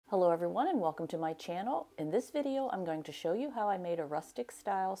Hello everyone and welcome to my channel. In this video I'm going to show you how I made a rustic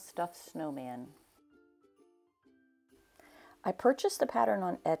style stuffed snowman. I purchased the pattern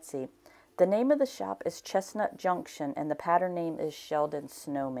on Etsy. The name of the shop is Chestnut Junction and the pattern name is Sheldon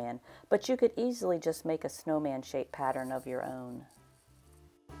Snowman, but you could easily just make a snowman shaped pattern of your own.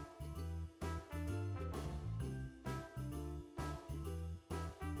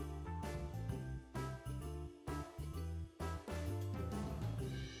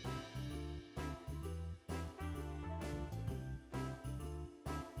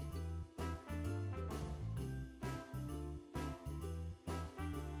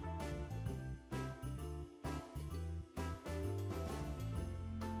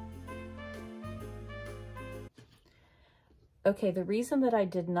 Okay, the reason that I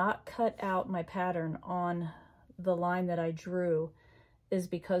did not cut out my pattern on the line that I drew is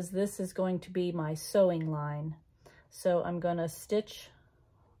because this is going to be my sewing line. So I'm going to stitch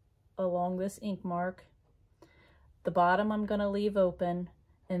along this ink mark. The bottom I'm going to leave open,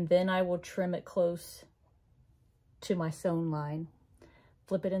 and then I will trim it close to my sewn line.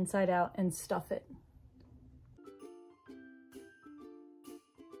 Flip it inside out and stuff it.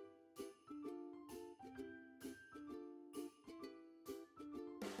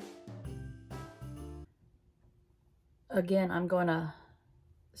 Again, I'm going to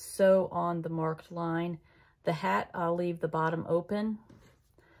sew on the marked line. The hat, I'll leave the bottom open.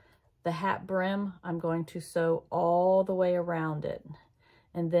 The hat brim, I'm going to sew all the way around it.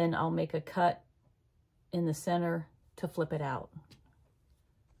 And then I'll make a cut in the center to flip it out.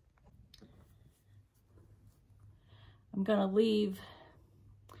 I'm going to leave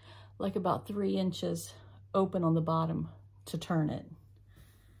like about 3 inches open on the bottom to turn it.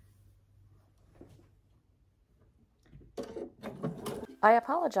 I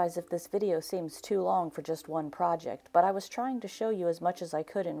apologize if this video seems too long for just one project, but I was trying to show you as much as I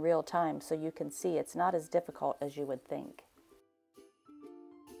could in real time so you can see it's not as difficult as you would think.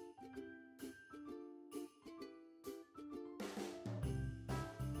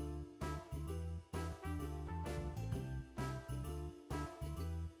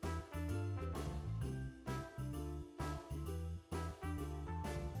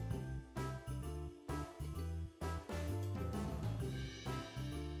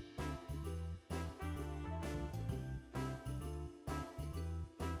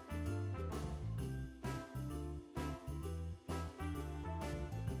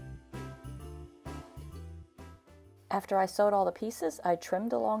 After I sewed all the pieces, I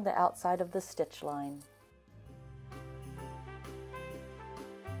trimmed along the outside of the stitch line.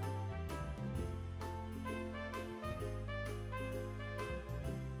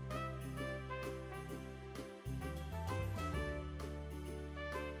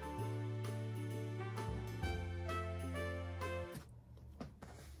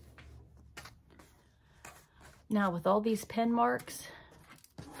 Now with all these pen marks,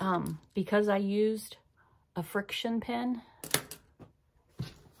 because I used a friction pen,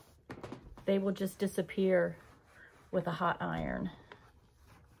 they will just disappear with a hot iron.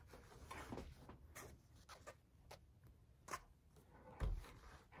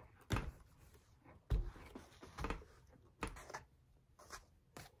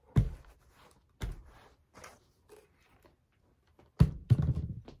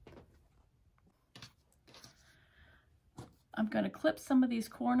 I'm going to clip some of these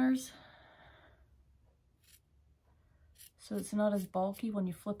corners so it's not as bulky when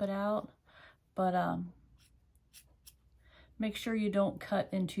you flip it out, but make sure you don't cut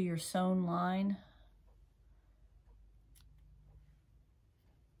into your sewn line.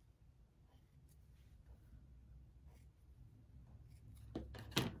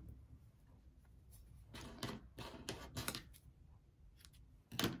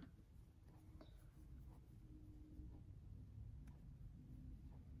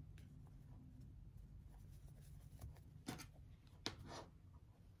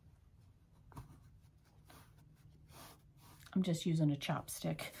 I'm just using a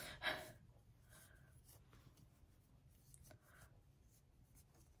chopstick.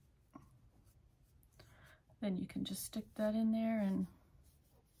 Then you can just stick that in there and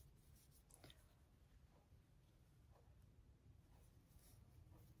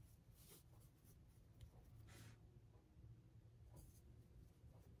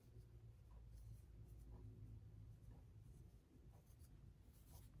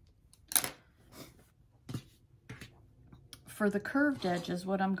for the curved edges,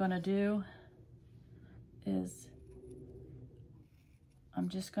 what I'm going to do is I'm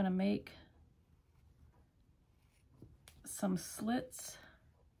just going to make some slits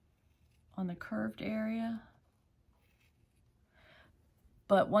on the curved area,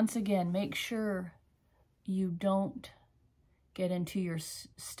 But once again, make sure you don't get into your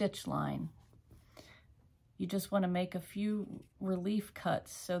stitch line. You just want to make a few relief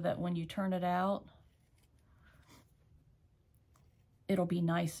cuts so that when you turn it out, it'll be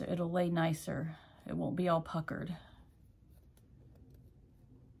nicer, it'll lay nicer. It won't be all puckered.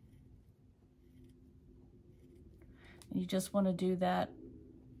 And you just want to do that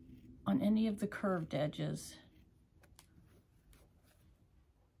on any of the curved edges.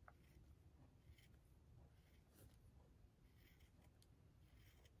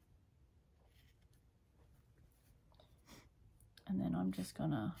 And then I'm just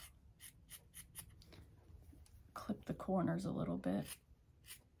gonna clip the corners a little bit.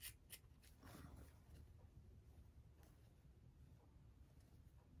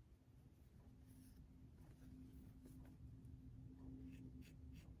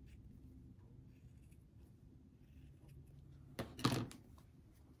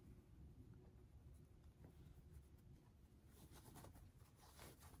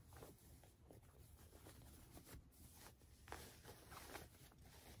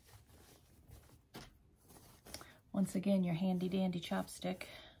 Once again, your handy dandy chopstick.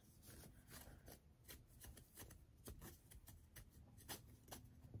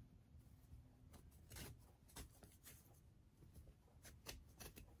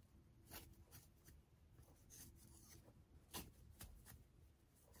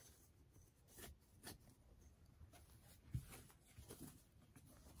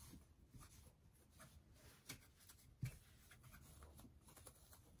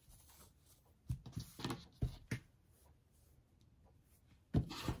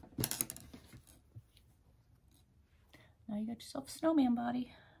 Now you got yourself a snowman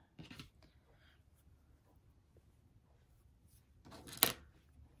body.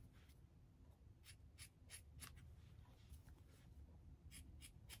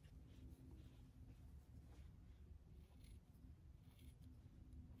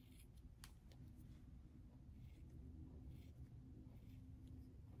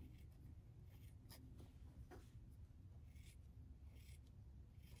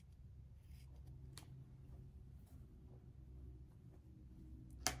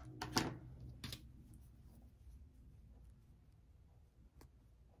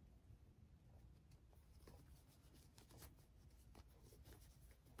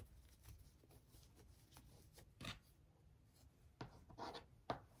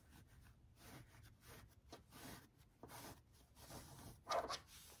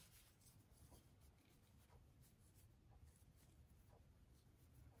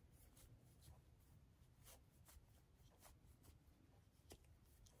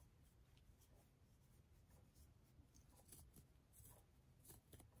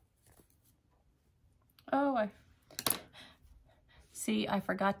 Oh, I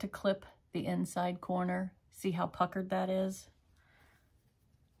forgot to clip the inside corner. See how puckered that is?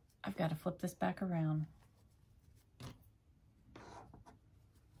 I've got to flip this back around.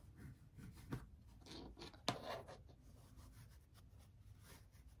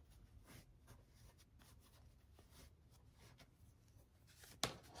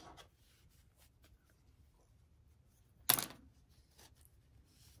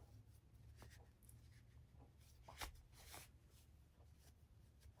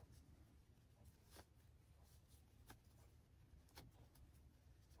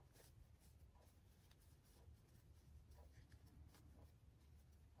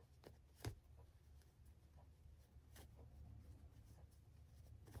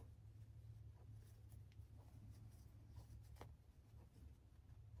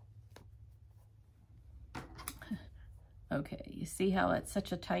 Okay, you see how it's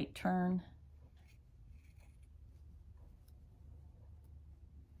such a tight turn?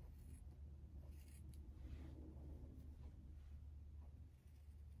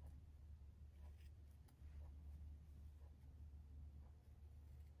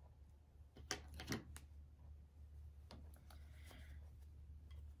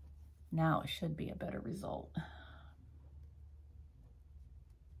 Now it should be a better result.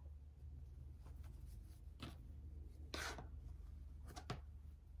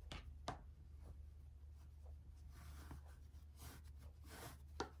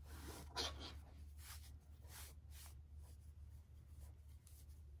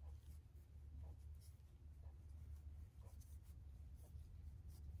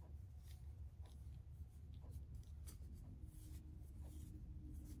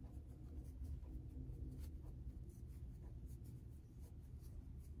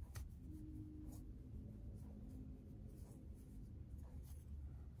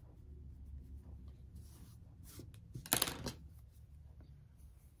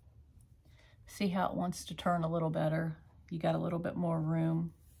 See how it wants to turn a little better? You got a little bit more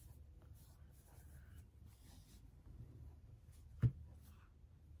room.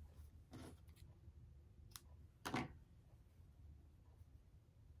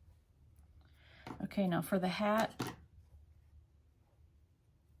 Okay, now for the hat,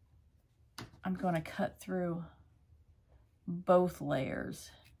 I'm going to cut through both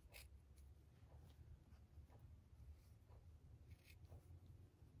layers.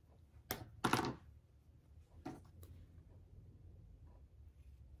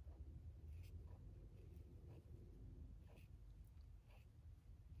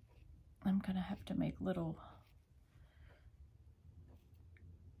 I'm going to have to make little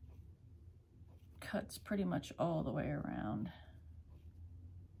cuts pretty much all the way around.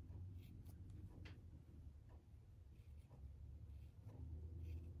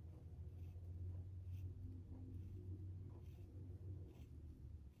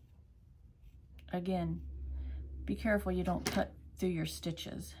 Again, be careful you don't cut through your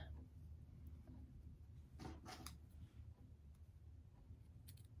stitches.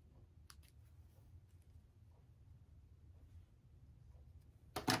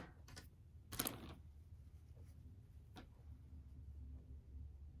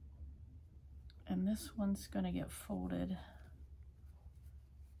 And this one's going to get folded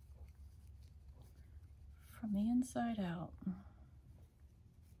from the inside out.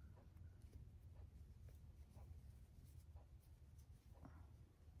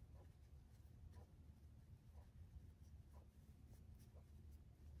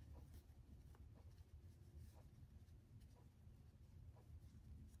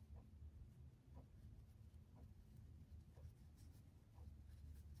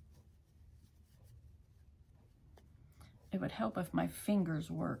 It would help if my fingers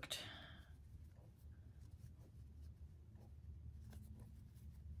worked.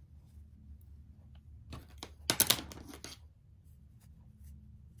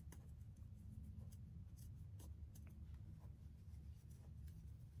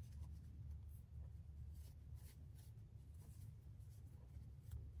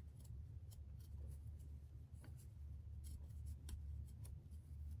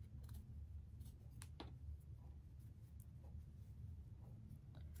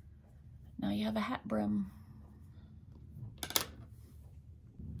 Now you have a hat brim.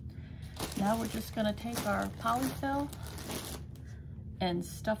 Now we're just going to take our polyfill and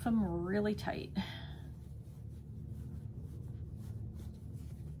stuff them really tight.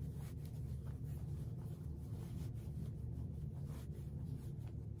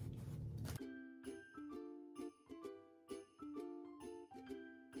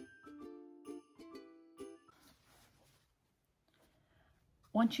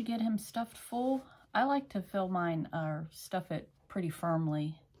 Once you get him stuffed full, I like to fill mine or stuff it pretty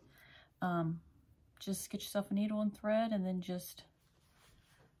firmly. Just get yourself a needle and thread and then just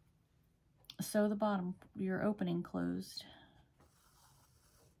sew the bottom, your opening closed.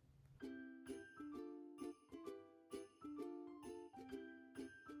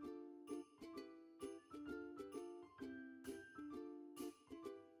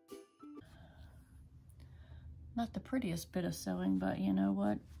 Not the prettiest bit of sewing, but you know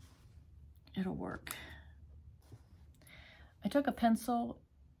what? It'll work. I took a pencil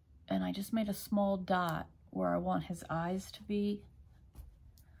and I just made a small dot where I want his eyes to be.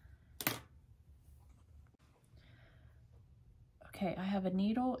 Okay, I have a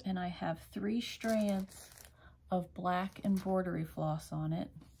needle and I have 3 strands of black embroidery floss on it.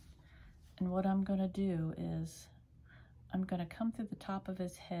 And what I'm going to do is I'm going to come through the top of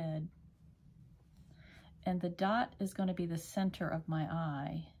his head, and the dot is going to be the center of my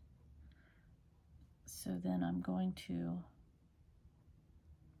eye. So then I'm going to,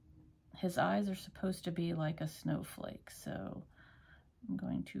 his eyes are supposed to be like a snowflake. So I'm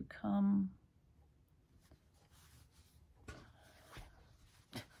going to come,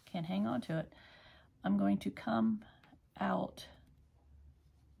 can't hang on to it. I'm going to come out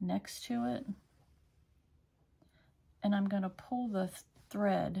next to it, and I'm going to pull the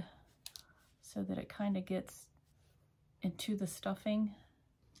thread so that it kind of gets into the stuffing.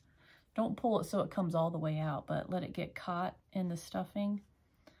 Don't pull it so it comes all the way out, but let it get caught in the stuffing.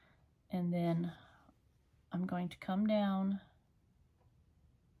 And then I'm going to come down.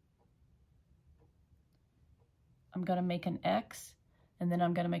 I'm going to make an X, and then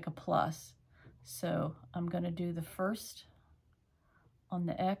I'm going to make a plus. So I'm going to do the first on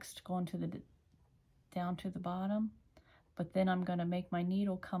the X, going to the down to the bottom, but then I'm going to make my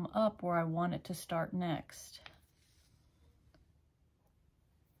needle come up where I want it to start next.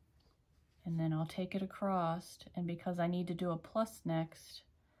 And then I'll take it across, and because I need to do a plus next,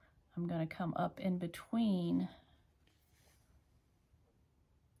 I'm going to come up in between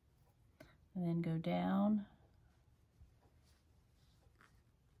and then go down.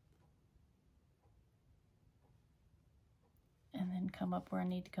 And then come up where I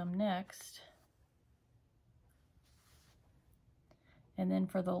need to come next. And then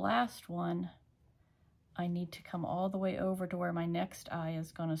for the last one, I need to come all the way over to where my next eye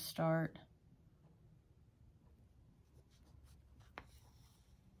is going to start.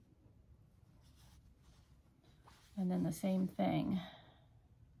 And then the same thing.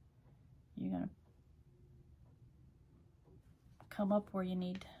 You're going to come up where you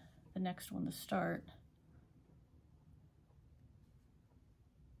need the next one to start.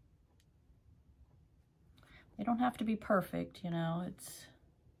 They don't have to be perfect, you know, it's...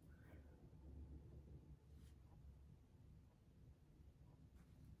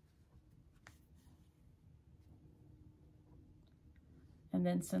 And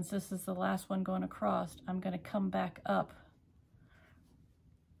then since this is the last one going across, I'm going to come back up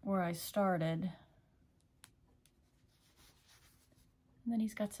where I started. And then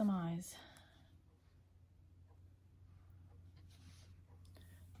he's got some eyes.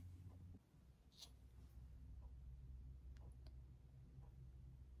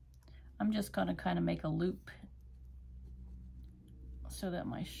 I'm just going to kind of make a loop so that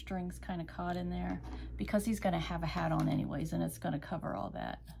my string's kind of caught in there, because he's going to have a hat on anyways, and it's going to cover all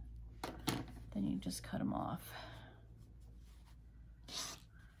that. Then you just cut him off.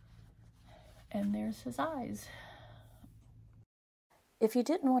 And there's his eyes. If you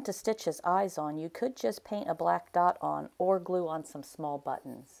didn't want to stitch his eyes on, you could just paint a black dot on or glue on some small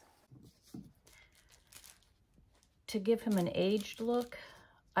buttons. To give him an aged look,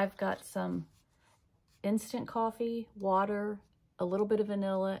 I've got some instant coffee, water, a little bit of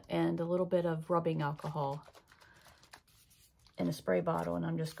vanilla, and a little bit of rubbing alcohol in a spray bottle, and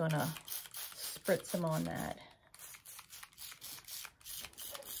I'm just going to spritz him on that.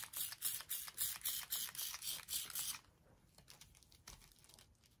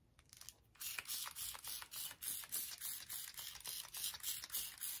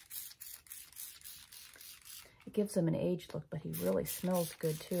 It gives him an aged look, but he really smells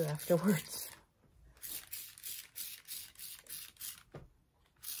good too afterwards.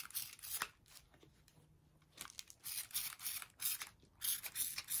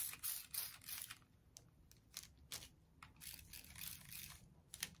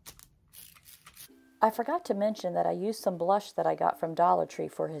 I forgot to mention that I used some blush that I got from Dollar Tree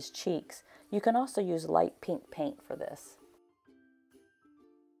for his cheeks. You can also use light pink paint for this.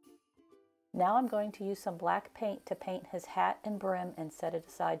 Now I'm going to use some black paint to paint his hat and brim and set it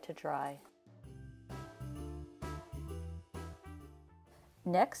aside to dry.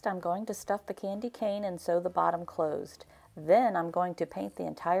 Next, I'm going to stuff the candy cane and sew the bottom closed. Then I'm going to paint the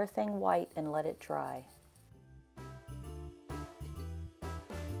entire thing white and let it dry.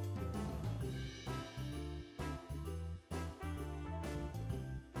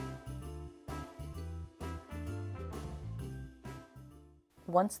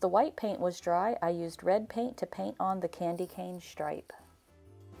 Once the white paint was dry, I used red paint to paint on the candy cane stripe.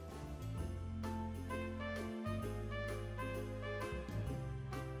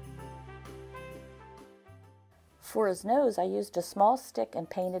 For his nose, I used a small stick and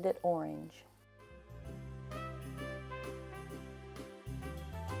painted it orange.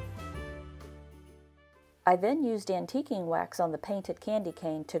 I then used antiquing wax on the painted candy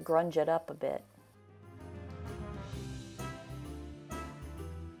cane to grunge it up a bit.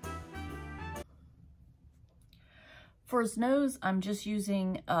 For his nose, I'm just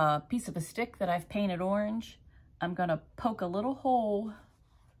using a piece of a stick that I've painted orange. I'm going to poke a little hole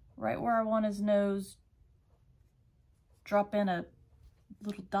right where I want his nose, drop in a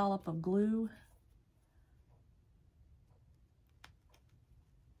little dollop of glue.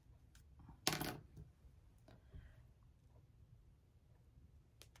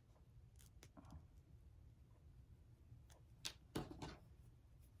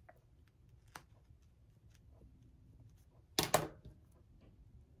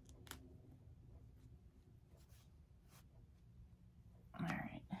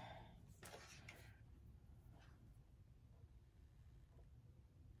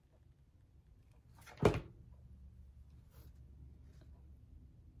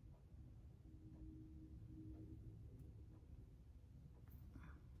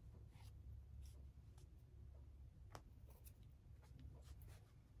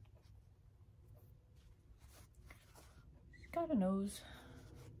 Got a nose.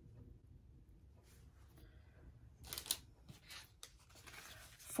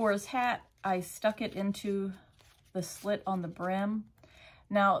 For his hat, I stuck it into the slit on the brim.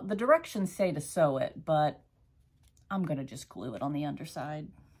 Now, the directions say to sew it, but I'm going to just glue it on the underside.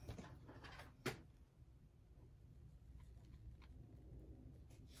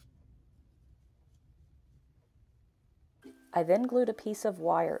 I then glued a piece of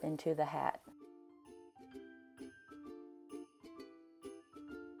wire into the hat.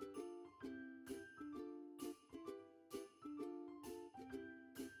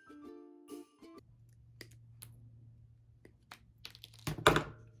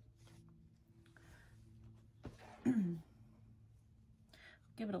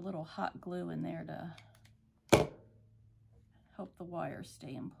 Give it a little hot glue in there to help the wires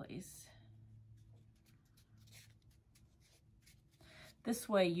stay in place. This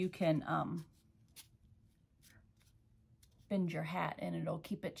way you can bend your hat and it'll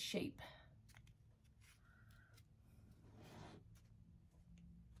keep its shape.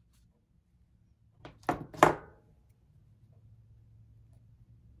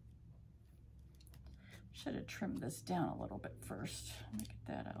 Should have trimmed this down a little bit first. Let me get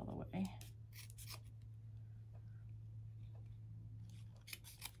that out of the way.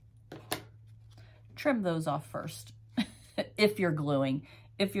 Trim those off first if you're gluing.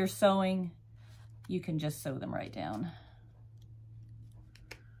 If you're sewing, you can just sew them right down.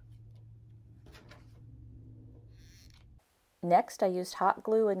 Next, I used hot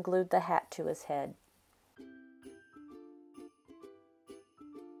glue and glued the hat to his head.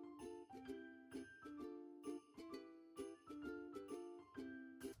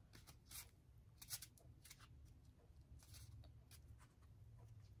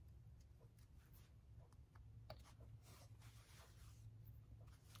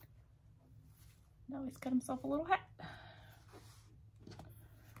 Now he's got himself a little hat.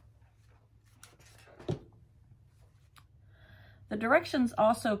 The directions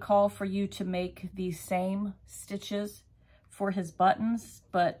also call for you to make these same stitches for his buttons,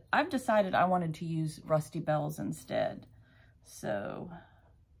 but I've decided I wanted to use rusty bells instead. So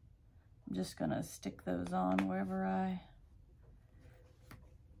I'm just gonna stick those on wherever I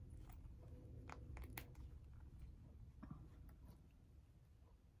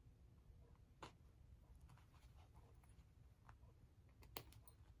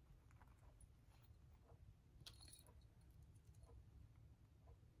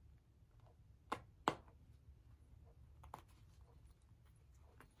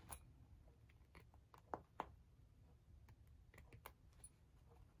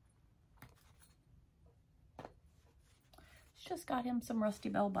just got him some rusty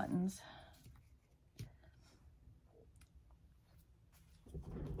bell buttons.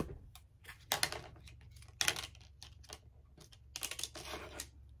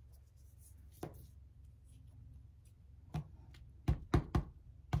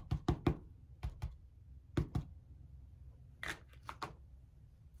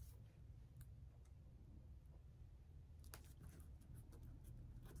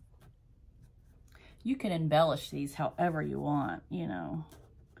 You can embellish these however you want, you know.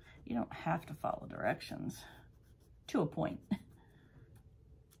 You don't have to follow directions to a point.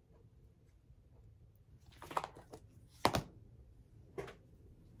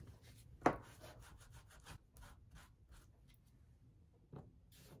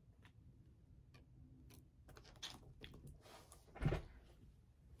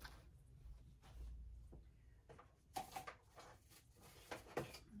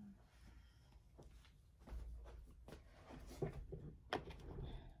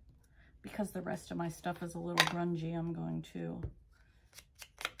 Because the rest of my stuff is a little grungy, I'm going to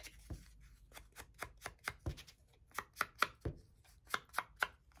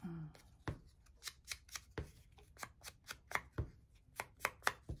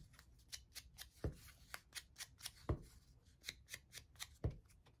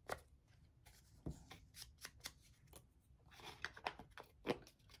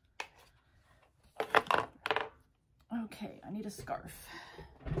okay, I need a scarf.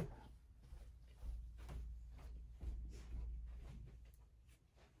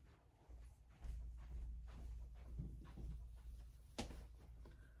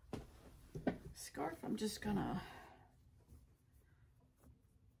 Scarf, I'm just gonna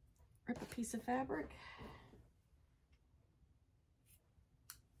rip a piece of fabric.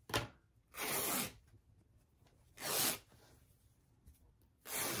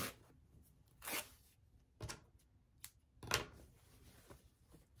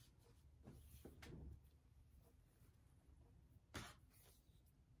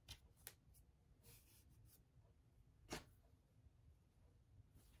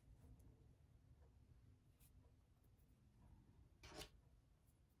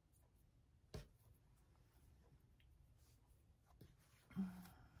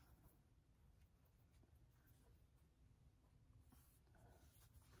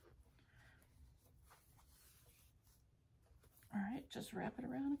 just wrap it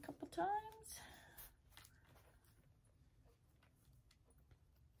around a couple times.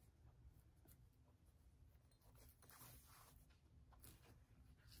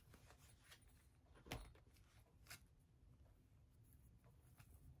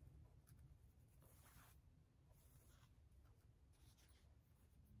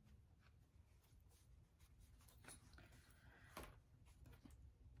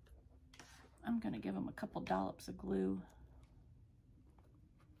 I'm going to give them a couple dollops of glue.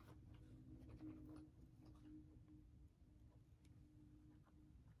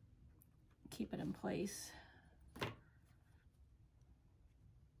 Keep it in place.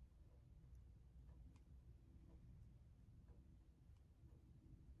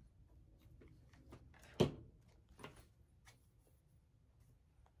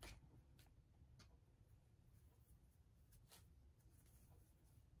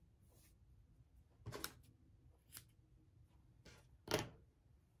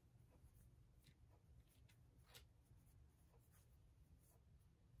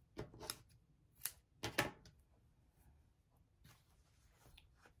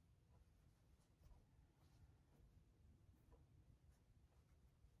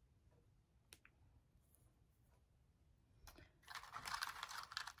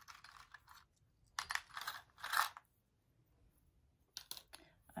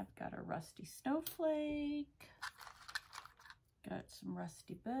 I've got a rusty snowflake, got some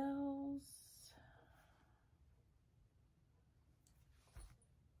rusty bells.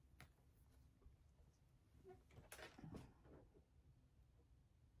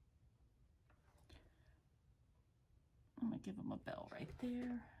 I'm gonna give them a bell right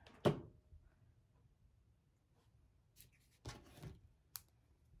there.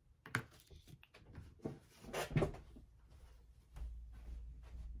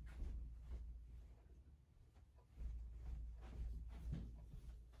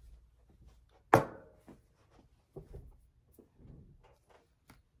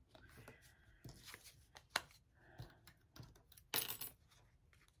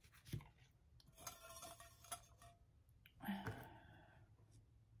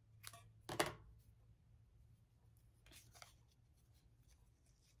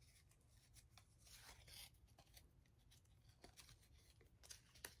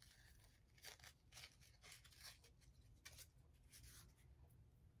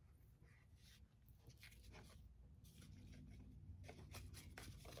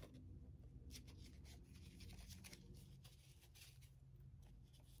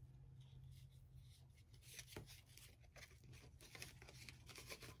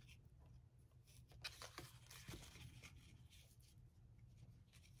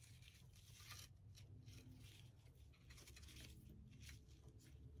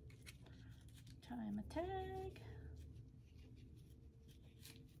 Time a tag.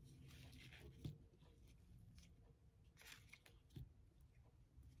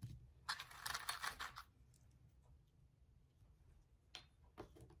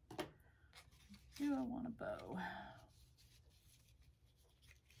 Do I want a bow?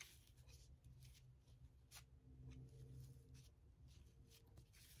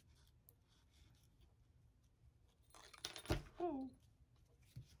 Oh.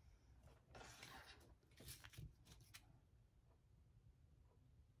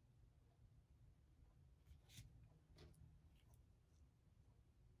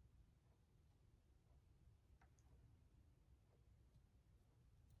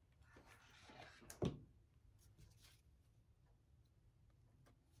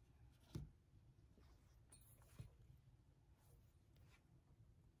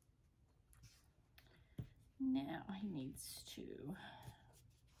 Now he needs to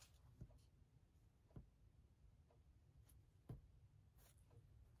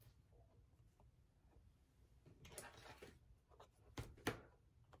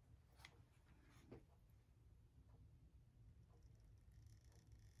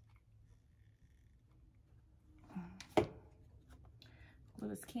glue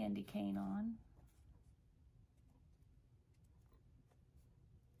his candy cane on.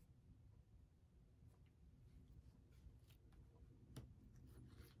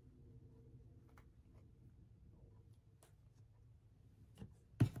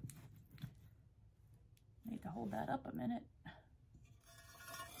 Need to hold that up a minute.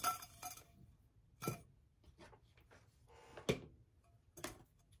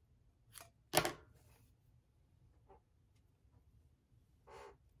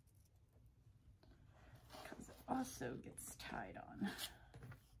 Because it also gets tied on.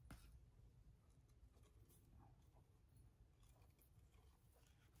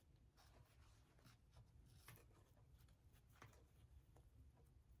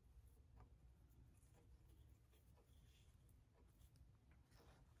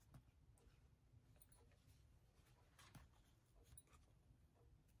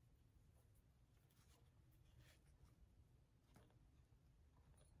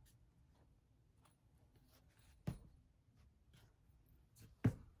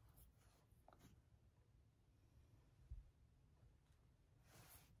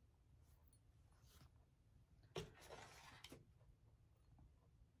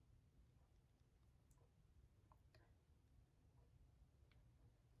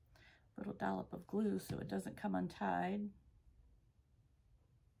 little dollop of glue so it doesn't come untied.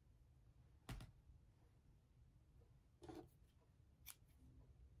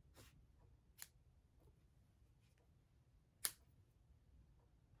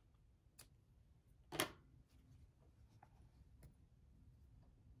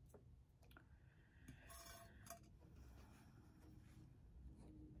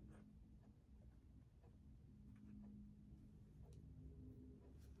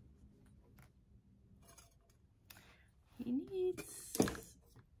 He needs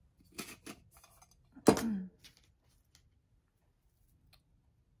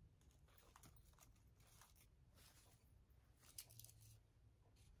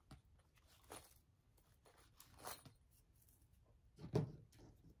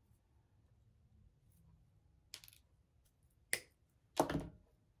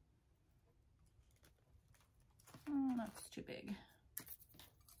that's too big.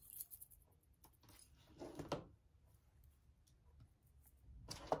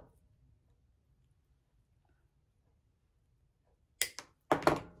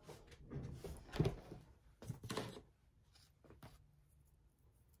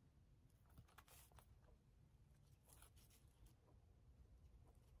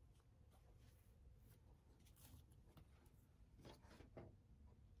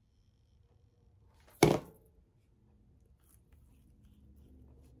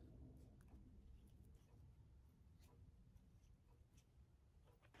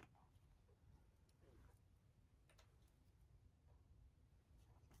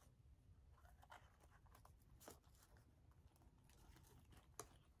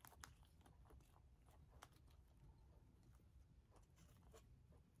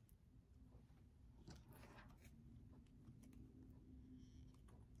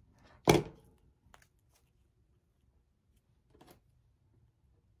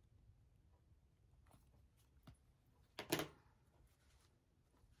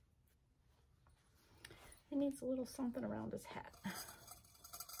 He needs a little something around his hat.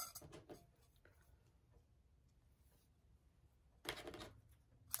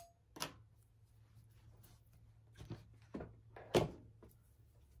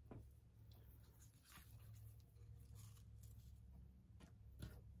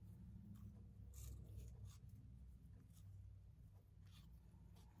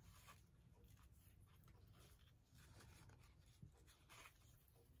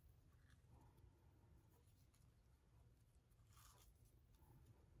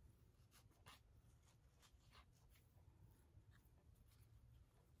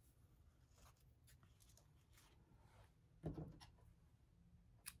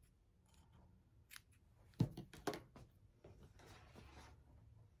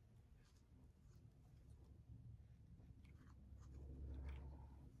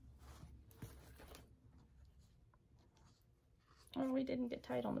 Oh, we didn't get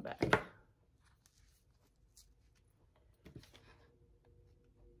tight on the back.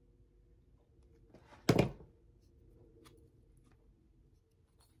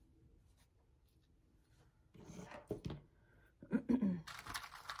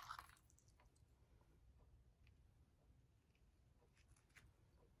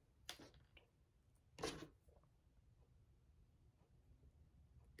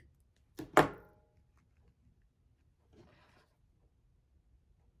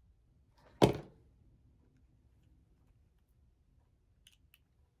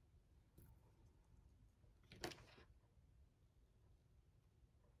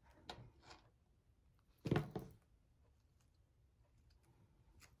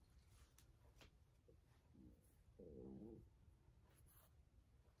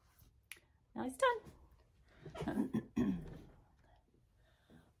 Now it's done.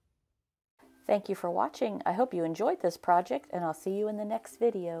 Thank you for watching. I hope you enjoyed this project, and I'll see you in the next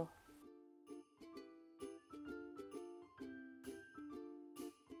video.